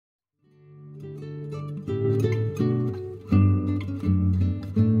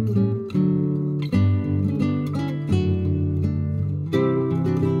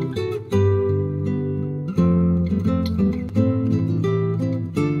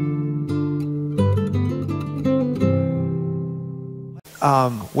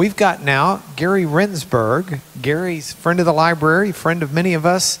We've got now Gary Rendsburg. Gary's friend of the library, friend of many of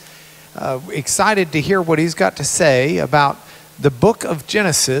us. Excited to hear what he's got to say about the book of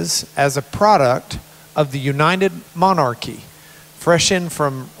Genesis as a product of the United Monarchy. Fresh in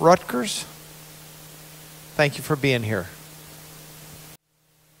from Rutgers. Thank you for being here.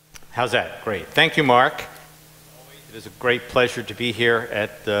 How's that? Great. Thank you, Mark. It is a great pleasure to be here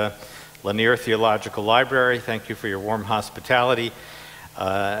at the Lanier Theological Library. Thank you for your warm hospitality.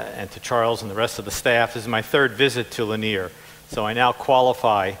 And to Charles and the rest of the staff. This is my third visit to Lanier, so I now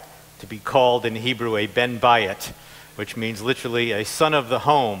qualify to be called in Hebrew a Ben Bayit, which means literally a son of the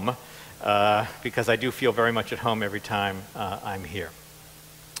home, because I do feel very much at home every time I'm here.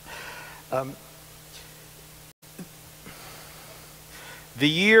 The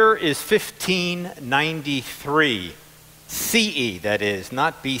year is 1593, CE, that is,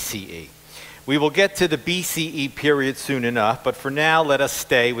 not BCE. We will get to the BCE period soon enough, but for now let us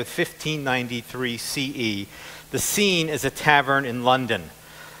stay with 1593 CE. The scene is a tavern in London.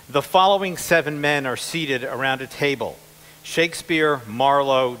 The following 7 men are seated around a table: Shakespeare,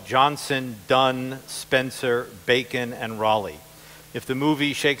 Marlowe, Johnson, Donne, Spencer, Bacon, and Raleigh. If the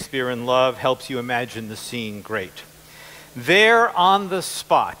movie Shakespeare in Love helps you imagine the scene, great. There on the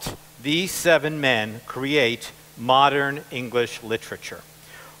spot, these 7 men create modern English literature.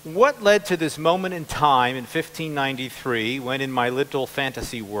 What led to this moment in time in 1593 when, in my little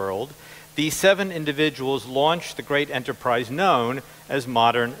fantasy world, these 7 individuals launched the great enterprise known as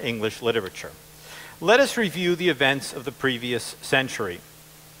modern English literature? Let us review the events of the previous century.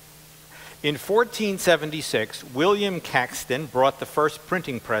 In 1476, William Caxton brought the first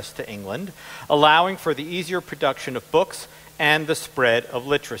printing press to England, allowing for the easier production of books and the spread of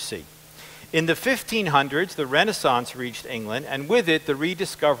literacy. In the 1500s, the Renaissance reached England, and with it, the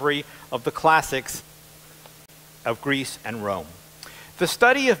rediscovery of the classics of Greece and Rome. The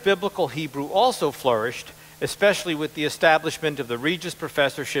study of biblical Hebrew also flourished, especially with the establishment of the Regius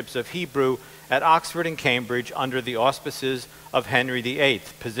Professorships of Hebrew at Oxford and Cambridge under the auspices of Henry VIII,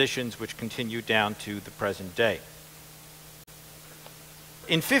 positions which continue down to the present day.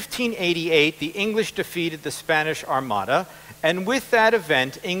 In 1588, the English defeated the Spanish Armada, and with that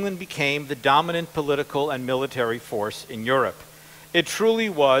event, England became the dominant political and military force in Europe. It truly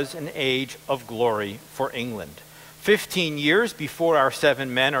was an age of glory for England. 15 years before our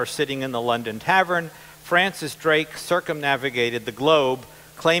 7 men are sitting in the London tavern, Francis Drake circumnavigated the globe,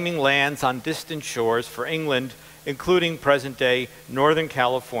 claiming lands on distant shores for England, including present-day Northern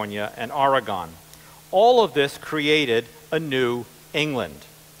California and Oregon. All of this created a new England.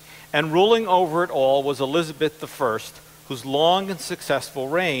 And ruling over it all was Elizabeth I, whose long and successful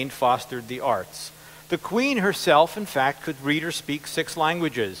reign fostered the arts. The Queen herself, in fact, could read or speak 6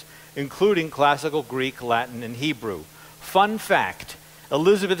 languages, including classical Greek, Latin, and Hebrew. Fun fact,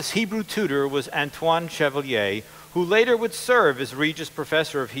 Elizabeth's Hebrew tutor was Antoine Chevalier, who later would serve as Regius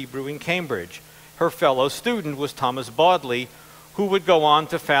Professor of Hebrew in Cambridge. Her fellow student was Thomas Bodley, who would go on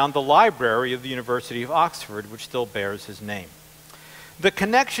to found the library of the University of Oxford, which still bears his name. The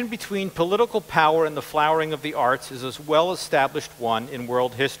connection between political power and the flowering of the arts is a well-established one in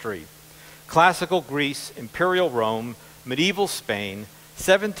world history. Classical Greece, Imperial Rome, medieval Spain,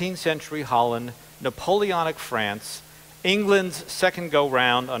 17th century Holland, Napoleonic France, England's second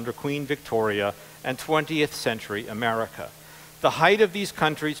go-round under Queen Victoria, and 20th century America. The height of these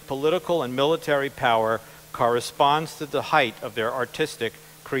countries' political and military power corresponds to the height of their artistic,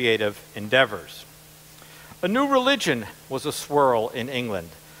 creative endeavors. A new religion was a swirl in England.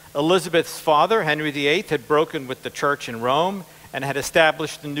 Elizabeth's father, Henry VIII, had broken with the church in Rome and had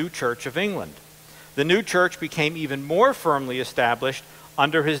established the new Church of England. The new church became even more firmly established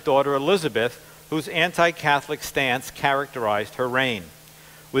under his daughter Elizabeth, whose anti-Catholic stance characterized her reign.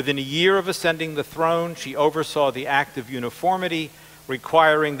 Within a year of ascending the throne, she oversaw the Act of Uniformity,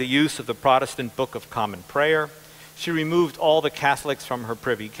 requiring the use of the Protestant Book of Common Prayer. She removed all the Catholics from her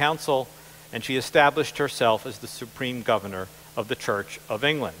Privy Council, and she established herself as the supreme governor of the Church of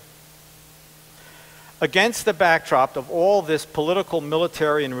England. Against the backdrop of all this political,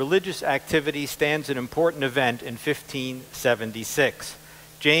 military, and religious activity stands an important event in 1576.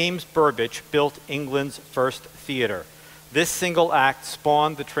 James Burbage built England's first theater. This single act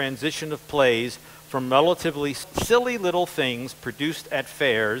spawned the transition of plays from relatively silly little things produced at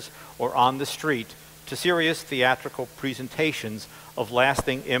fairs or on the street to serious theatrical presentations of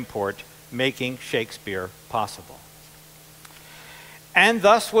lasting import, making Shakespeare possible. And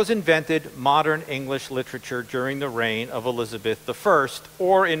thus was invented modern English literature during the reign of Elizabeth I,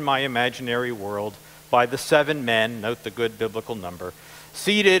 or in my imaginary world, by the 7 men, note the good biblical number,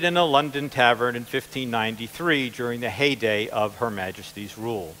 seated in a London tavern in 1593 during the heyday of Her Majesty's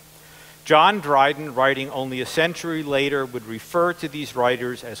rule. John Dryden, writing only a century later, would refer to these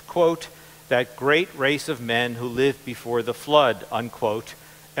writers as, quote, that great race of men who lived before the flood, unquote,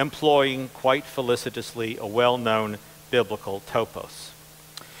 employing quite felicitously a well-known biblical topos.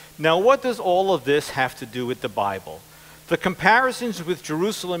 Now, what does all of this have to do with the Bible? The comparisons with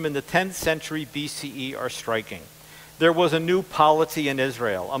Jerusalem in the 10th century BCE are striking. There was a new polity in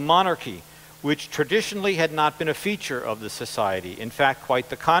Israel, a monarchy, which traditionally had not been a feature of the society. In fact, quite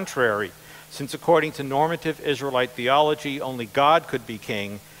the contrary, since according to normative Israelite theology, only God could be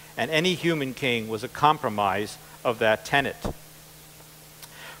king, and any human king was a compromise of that tenet.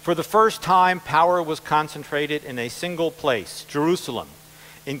 For the first time, power was concentrated in a single place, Jerusalem,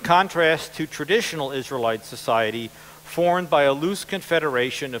 in contrast to traditional Israelite society formed by a loose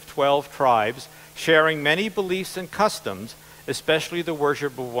confederation of 12 tribes sharing many beliefs and customs, especially the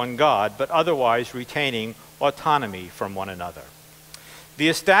worship of one God, but otherwise retaining autonomy from one another. The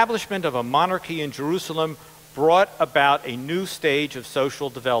establishment of a monarchy in Jerusalem brought about a new stage of social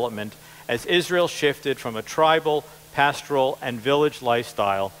development as Israel shifted from a tribal, pastoral, and village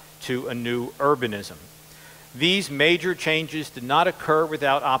lifestyle to a new urbanism. These major changes did not occur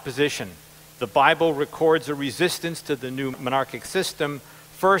without opposition. The Bible records a resistance to the new monarchic system,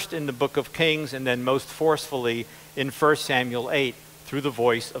 first in the book of Kings and then most forcefully in 1 Samuel 8 through the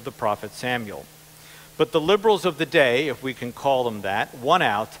voice of the prophet Samuel. But the liberals of the day, if we can call them that, won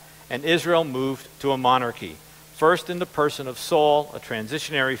out, and Israel moved to a monarchy, first in the person of Saul, a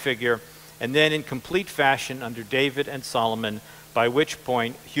transitionary figure, and then in complete fashion under David and Solomon, by which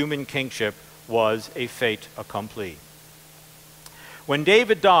point human kingship was a fait accompli. When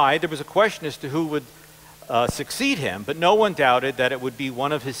David died, there was a question as to who would succeed him, but no one doubted that it would be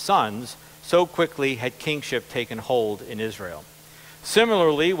one of his sons, so quickly had kingship taken hold in Israel.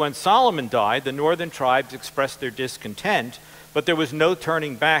 Similarly, when Solomon died, the northern tribes expressed their discontent, but there was no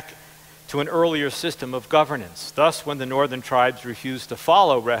turning back to an earlier system of governance. Thus, when the northern tribes refused to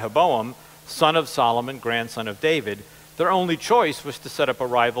follow Rehoboam, son of Solomon, grandson of David, their only choice was to set up a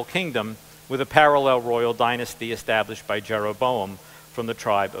rival kingdom with a parallel royal dynasty established by Jeroboam from the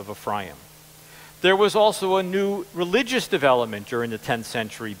tribe of Ephraim. There was also a new religious development during the 10th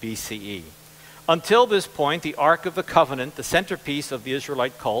century BCE. Until this point, the Ark of the Covenant, the centerpiece of the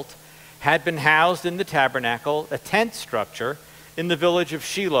Israelite cult, had been housed in the tabernacle, a tent structure, in the village of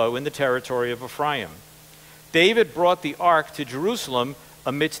Shiloh in the territory of Ephraim. David brought the Ark to Jerusalem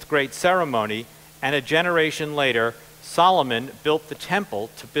amidst great ceremony, and a generation later, Solomon built the temple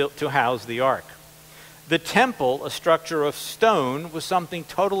to house the Ark. The temple, a structure of stone, was something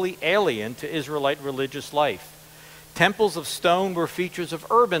totally alien to Israelite religious life. Temples of stone were features of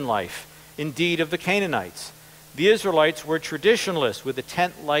urban life, indeed of the Canaanites. The Israelites were traditionalists with a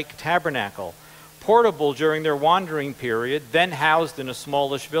tent-like tabernacle, portable during their wandering period, then housed in a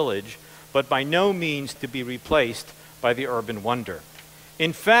smallish village, but by no means to be replaced by the urban wonder.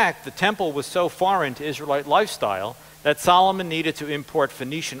 In fact, the temple was so foreign to Israelite lifestyle that Solomon needed to import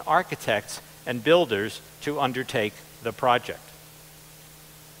Phoenician architects and builders to undertake the project.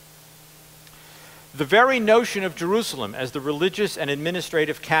 The very notion of Jerusalem as the religious and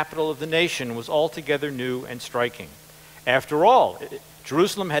administrative capital of the nation was altogether new and striking. After all,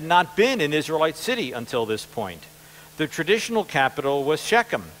 Jerusalem had not been an Israelite city until this point. The traditional capital was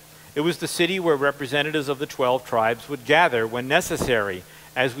Shechem. It was the city where representatives of the 12 tribes would gather when necessary,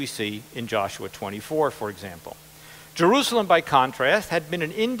 as we see in Joshua 24, for example. Jerusalem, by contrast, had been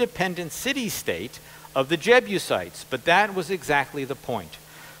an independent city-state of the Jebusites, but that was exactly the point.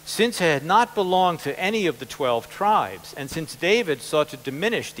 Since it had not belonged to any of the 12 tribes, and since David sought to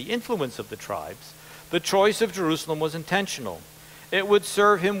diminish the influence of the tribes, the choice of Jerusalem was intentional. It would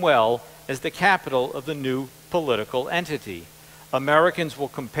serve him well as the capital of the new political entity. Americans will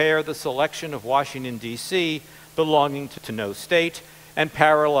compare the selection of Washington, D.C., belonging to no state, and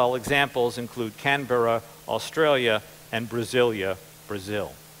parallel examples include Canberra, Australia, and Brasilia,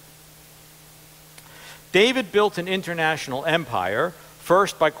 Brazil. David built an international empire,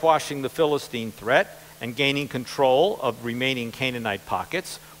 first by quashing the Philistine threat and gaining control of remaining Canaanite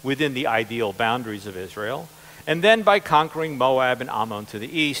pockets within the ideal boundaries of Israel, and then by conquering Moab and Ammon to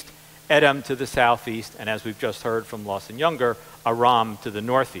the east, Edom to the southeast, and as we've just heard from Lawson Younger, Aram to the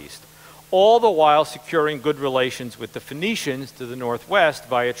northeast, all the while securing good relations with the Phoenicians to the northwest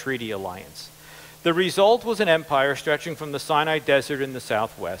via treaty alliance. The result was an empire stretching from the Sinai Desert in the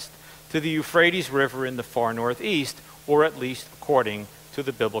southwest to the Euphrates River in the far northeast, or at least according to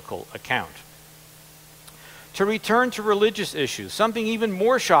the biblical account. To return to religious issues, something even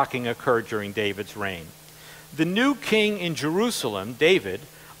more shocking occurred during David's reign. The new king in Jerusalem, David,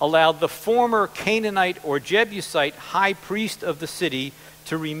 allowed the former Canaanite or Jebusite high priest of the city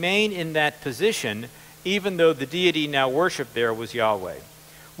to remain in that position, even though the deity now worshipped there was Yahweh.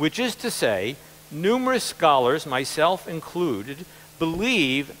 Which is to say, numerous scholars, myself included,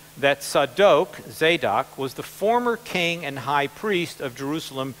 believe that Zadok, was the former king and high priest of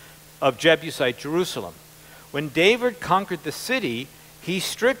Jerusalem, of Jebusite Jerusalem. When David conquered the city, he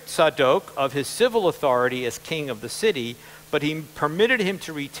stripped Zadok of his civil authority as king of the city, but he permitted him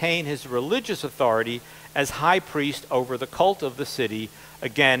to retain his religious authority as high priest over the cult of the city,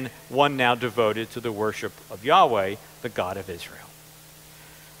 again, one now devoted to the worship of Yahweh, the God of Israel.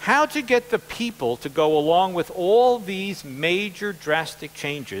 How to get the people to go along with all these major drastic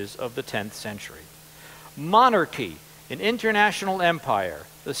changes of the 10th century? Monarchy, an international empire,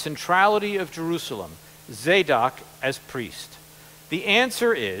 the centrality of Jerusalem, Zadok as priest. The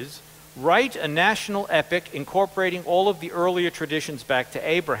answer is, write a national epic incorporating all of the earlier traditions back to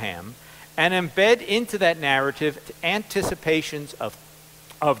Abraham and embed into that narrative anticipations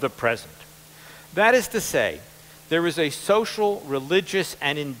of the present. That is to say, there is a social, religious,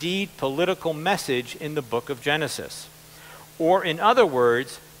 and indeed political message in the book of Genesis. Or in other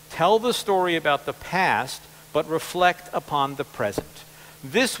words, tell the story about the past, but reflect upon the present.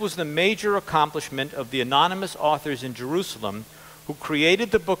 This was the major accomplishment of the anonymous authors in Jerusalem who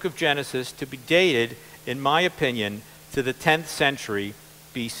created the book of Genesis to be dated, in my opinion, to the 10th century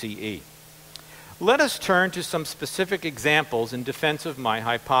BCE. Let us turn to some specific examples in defense of my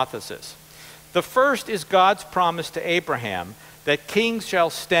hypothesis. The first is God's promise to Abraham that kings shall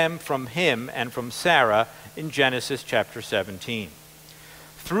stem from him and from Sarah in Genesis chapter 17.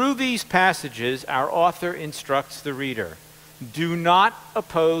 Through these passages, our author instructs the reader, do not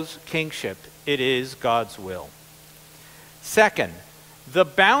oppose kingship. It is God's will. Second, the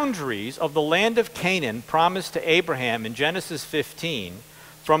boundaries of the land of Canaan promised to Abraham in Genesis 15,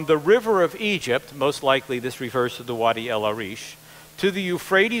 from the river of Egypt, most likely this refers to the Wadi El Arish, to the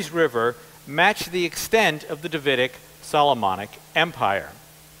Euphrates River, match the extent of the Davidic Solomonic Empire.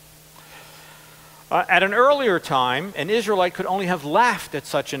 At an earlier time, an Israelite could only have laughed at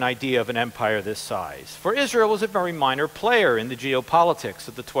such an idea of an empire this size, for Israel was a very minor player in the geopolitics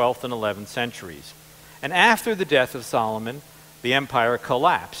of the 12th and 11th centuries. And after the death of Solomon, the empire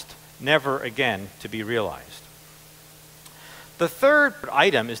collapsed, never again to be realized. The third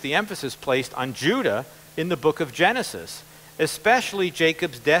item is the emphasis placed on Judah in the book of Genesis, especially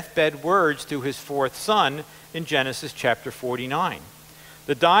Jacob's deathbed words to his fourth son in Genesis chapter 49.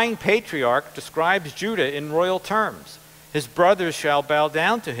 The dying patriarch describes Judah in royal terms. His brothers shall bow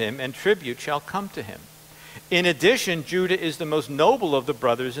down to him, and tribute shall come to him. In addition, Judah is the most noble of the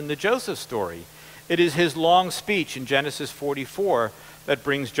brothers in the Joseph story. It is his long speech in Genesis 44 that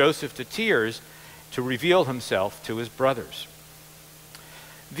brings Joseph to tears to reveal himself to his brothers.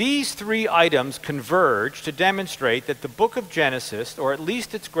 These three items converge to demonstrate that the book of Genesis, or at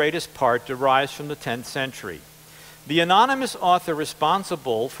least its greatest part, derives from the 10th century. The anonymous author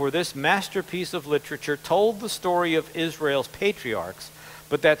responsible for this masterpiece of literature told the story of Israel's patriarchs,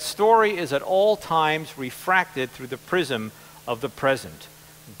 but that story is at all times refracted through the prism of the present.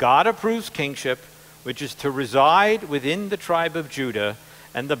 God approves kingship, which is to reside within the tribe of Judah,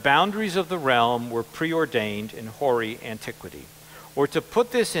 and the boundaries of the realm were preordained in hoary antiquity. Or to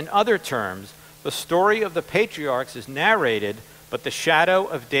put this in other terms, the story of the patriarchs is narrated, but the shadow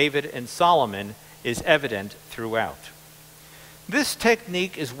of David and Solomon is evident throughout. This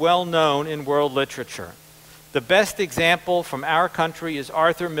technique is well known in world literature. The best example from our country is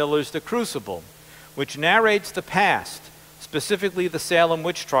Arthur Miller's The Crucible, which narrates the past, specifically the Salem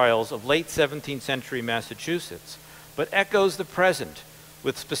witch trials of late 17th century Massachusetts, but echoes the present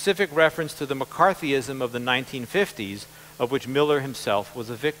with specific reference to the McCarthyism of the 1950s, of which Miller himself was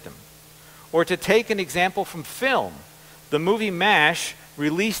a victim. Or to take an example from film, the movie MASH,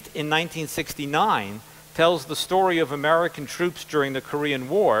 released in 1969, tells the story of American troops during the Korean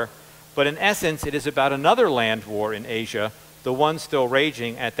War, but in essence it is about another land war in Asia, the one still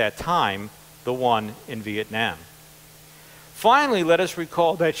raging at that time, the one in Vietnam. Finally, let us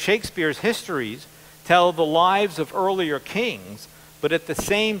recall that Shakespeare's histories tell the lives of earlier kings, but at the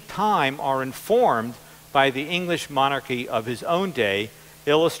same time are informed by the English monarchy of his own day,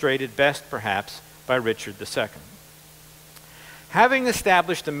 illustrated best perhaps by Richard II. Having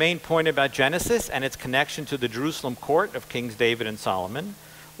established the main point about Genesis and its connection to the Jerusalem court of Kings David and Solomon,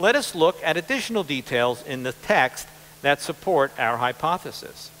 let us look at additional details in the text that support our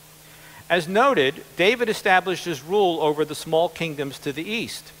hypothesis. As noted, David established his rule over the small kingdoms to the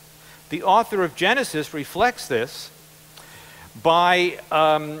east. The author of Genesis reflects this by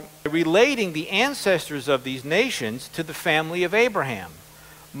relating the ancestors of these nations to the family of Abraham.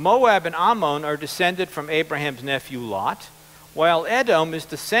 Moab and Ammon are descended from Abraham's nephew Lot, while Edom is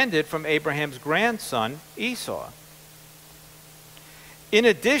descended from Abraham's grandson Esau. In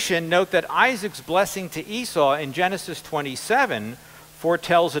addition, note that Isaac's blessing to Esau in Genesis 27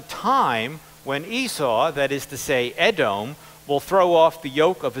 foretells a time when Esau, that is to say Edom, will throw off the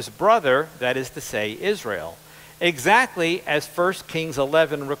yoke of his brother, that is to say Israel, exactly as 1 Kings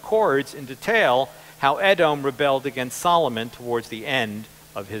 11 records in detail how Edom rebelled against Solomon towards the end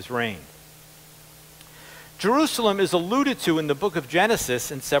of his reign. Jerusalem is alluded to in the book of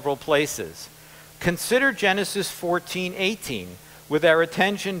Genesis in several places. Consider Genesis 14:18, with our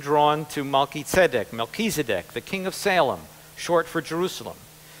attention drawn to Melchizedek, the king of Salem, short for Jerusalem.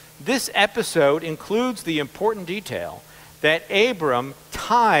 This episode includes the important detail that Abram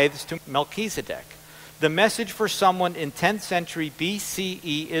tithes to Melchizedek. The message for someone in 10th century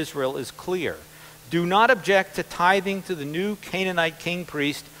BCE Israel is clear. Do not object to tithing to the new Canaanite king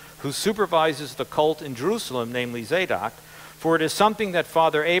priest who supervises the cult in Jerusalem, namely Zadok, for it is something that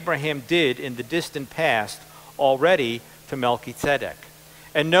Father Abraham did in the distant past already to Melchizedek.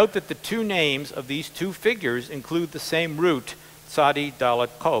 And note that the two names of these two figures include the same root, tzadi dalet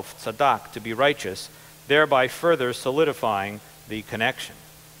kof, tzadak, to be righteous, thereby further solidifying the connection.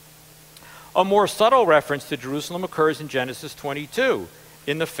 A more subtle reference to Jerusalem occurs in Genesis 22,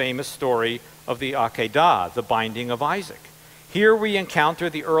 in the famous story of the Akedah, the binding of Isaac. Here we encounter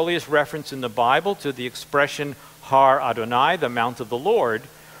the earliest reference in the Bible to the expression Har Adonai, the Mount of the Lord,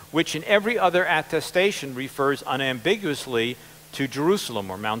 which in every other attestation refers unambiguously to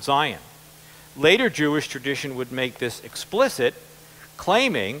Jerusalem or Mount Zion. Later Jewish tradition would make this explicit,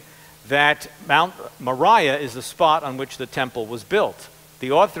 claiming that Mount Moriah is the spot on which the temple was built.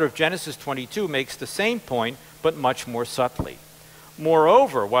 The author of Genesis 22 makes the same point, but much more subtly.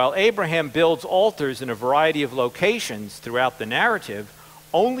 Moreover, while Abraham builds altars in a variety of locations throughout the narrative,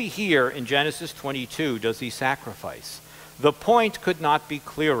 only here in Genesis 22 does he sacrifice. The point could not be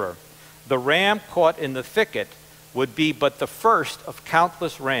clearer. The ram caught in the thicket would be but the first of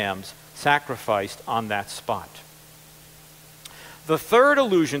countless rams sacrificed on that spot. The third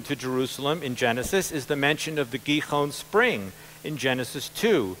allusion to Jerusalem in Genesis is the mention of the Gihon spring in Genesis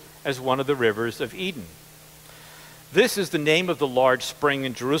 2 as one of the rivers of Eden. This is the name of the large spring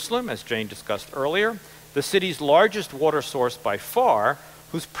in Jerusalem, as Jane discussed earlier, the city's largest water source by far,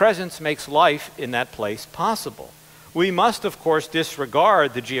 whose presence makes life in that place possible. We must, of course,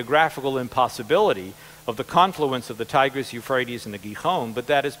 disregard the geographical impossibility of the confluence of the Tigris, Euphrates, and the Gihon, but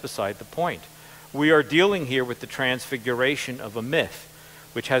that is beside the point. We are dealing here with the transfiguration of a myth,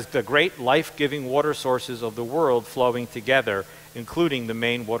 which has the great life-giving water sources of the world flowing together, including the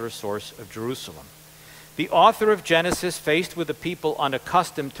main water source of Jerusalem. The author of Genesis, faced with a people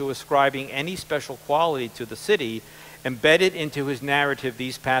unaccustomed to ascribing any special quality to the city, embedded into his narrative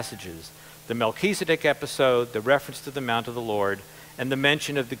these passages: the Melchizedek episode, the reference to the Mount of the Lord, and the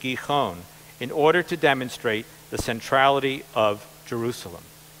mention of the Gihon, in order to demonstrate the centrality of Jerusalem.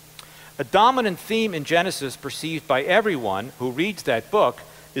 A dominant theme in Genesis perceived by everyone who reads that book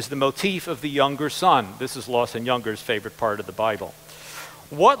is the motif of the younger son. This is Lawson Younger's favorite part of the Bible.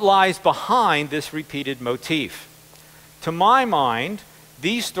 What lies behind this repeated motif? To my mind,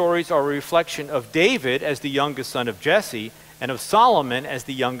 these stories are a reflection of David as the youngest son of Jesse and of Solomon as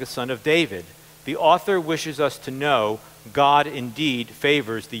the youngest son of David. The author wishes us to know God indeed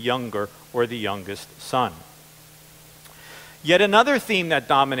favors the younger or the youngest son. Yet another theme that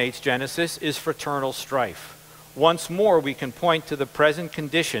dominates Genesis is fraternal strife. Once more, we can point to the present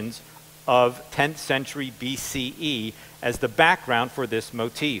conditions of 10th century BCE as the background for this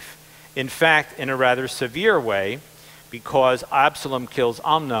motif. In fact, in a rather severe way, because Absalom kills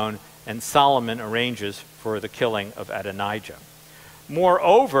Amnon and Solomon arranges for the killing of Adonijah.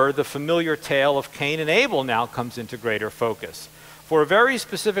 Moreover, the familiar tale of Cain and Abel now comes into greater focus, for a very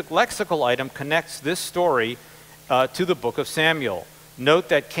specific lexical item connects this story to the book of Samuel. Note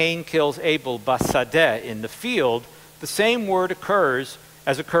that Cain kills Abel basadeh, in the field. The same word occurs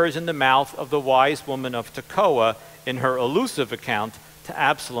in the mouth of the wise woman of Tekoa in her elusive account to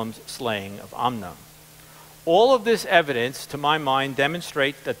Absalom's slaying of Amnon. All of this evidence, to my mind,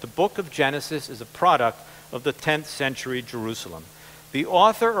 demonstrates that the book of Genesis is a product of the 10th century Jerusalem. The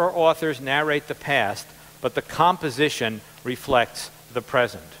author or authors narrate the past, but the composition reflects the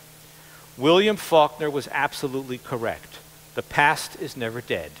present. William Faulkner was absolutely correct. The past is never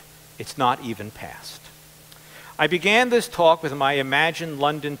dead. It's not even past. I began this talk with my imagined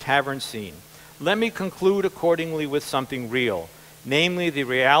London tavern scene. Let me conclude accordingly with something real. namely the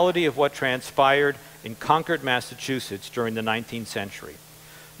reality of what transpired in Concord, Massachusetts during the 19th century.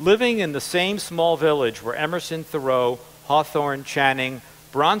 Living in the same small village were Emerson, Thoreau, Hawthorne, Channing,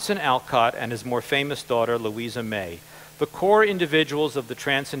 Bronson Alcott, and his more famous daughter, Louisa May, the core individuals of the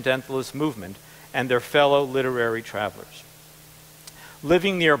Transcendentalist movement and their fellow literary travelers.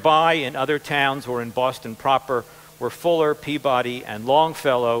 Living nearby in other towns or in Boston proper were Fuller, Peabody, and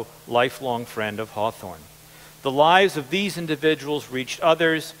Longfellow, lifelong friend of Hawthorne. The lives of these individuals reached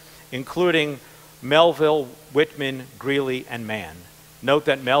others, including Melville, Whitman, Greeley, and Mann. Note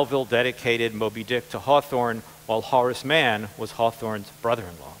that Melville dedicated Moby Dick to Hawthorne, while Horace Mann was Hawthorne's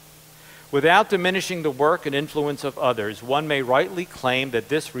brother-in-law. Without diminishing the work and influence of others, one may rightly claim that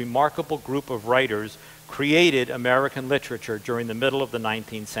this remarkable group of writers created American literature during the middle of the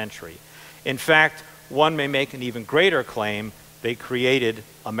 19th century. In fact, one may make an even greater claim: they created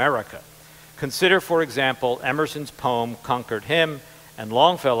America. Consider, for example, Emerson's poem, Concord Hymn, and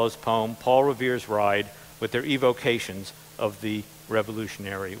Longfellow's poem, Paul Revere's Ride, with their evocations of the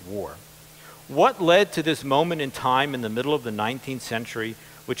Revolutionary War. What led to this moment in time in the middle of the 19th century,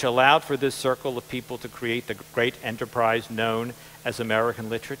 which allowed for this circle of people to create the great enterprise known as American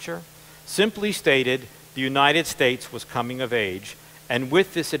literature? Simply stated, the United States was coming of age, and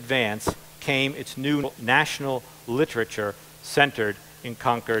with this advance came its new national literature centered in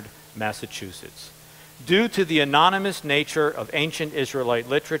Concord, Massachusetts. Due to the anonymous nature of ancient Israelite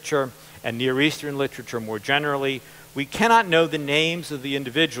literature and Near Eastern literature more generally, we cannot know the names of the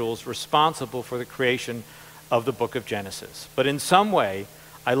individuals responsible for the creation of the book of Genesis. But in some way,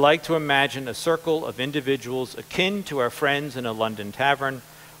 I like to imagine a circle of individuals akin to our friends in a London tavern,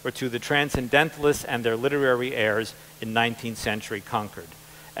 or to the Transcendentalists and their literary heirs in 19th century Concord.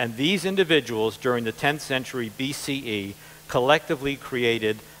 And these individuals, during the 10th century BCE, collectively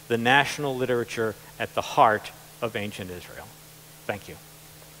created the national literature at the heart of ancient Israel. Thank you.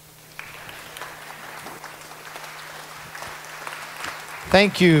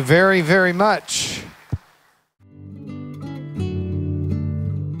 Thank you very, very much.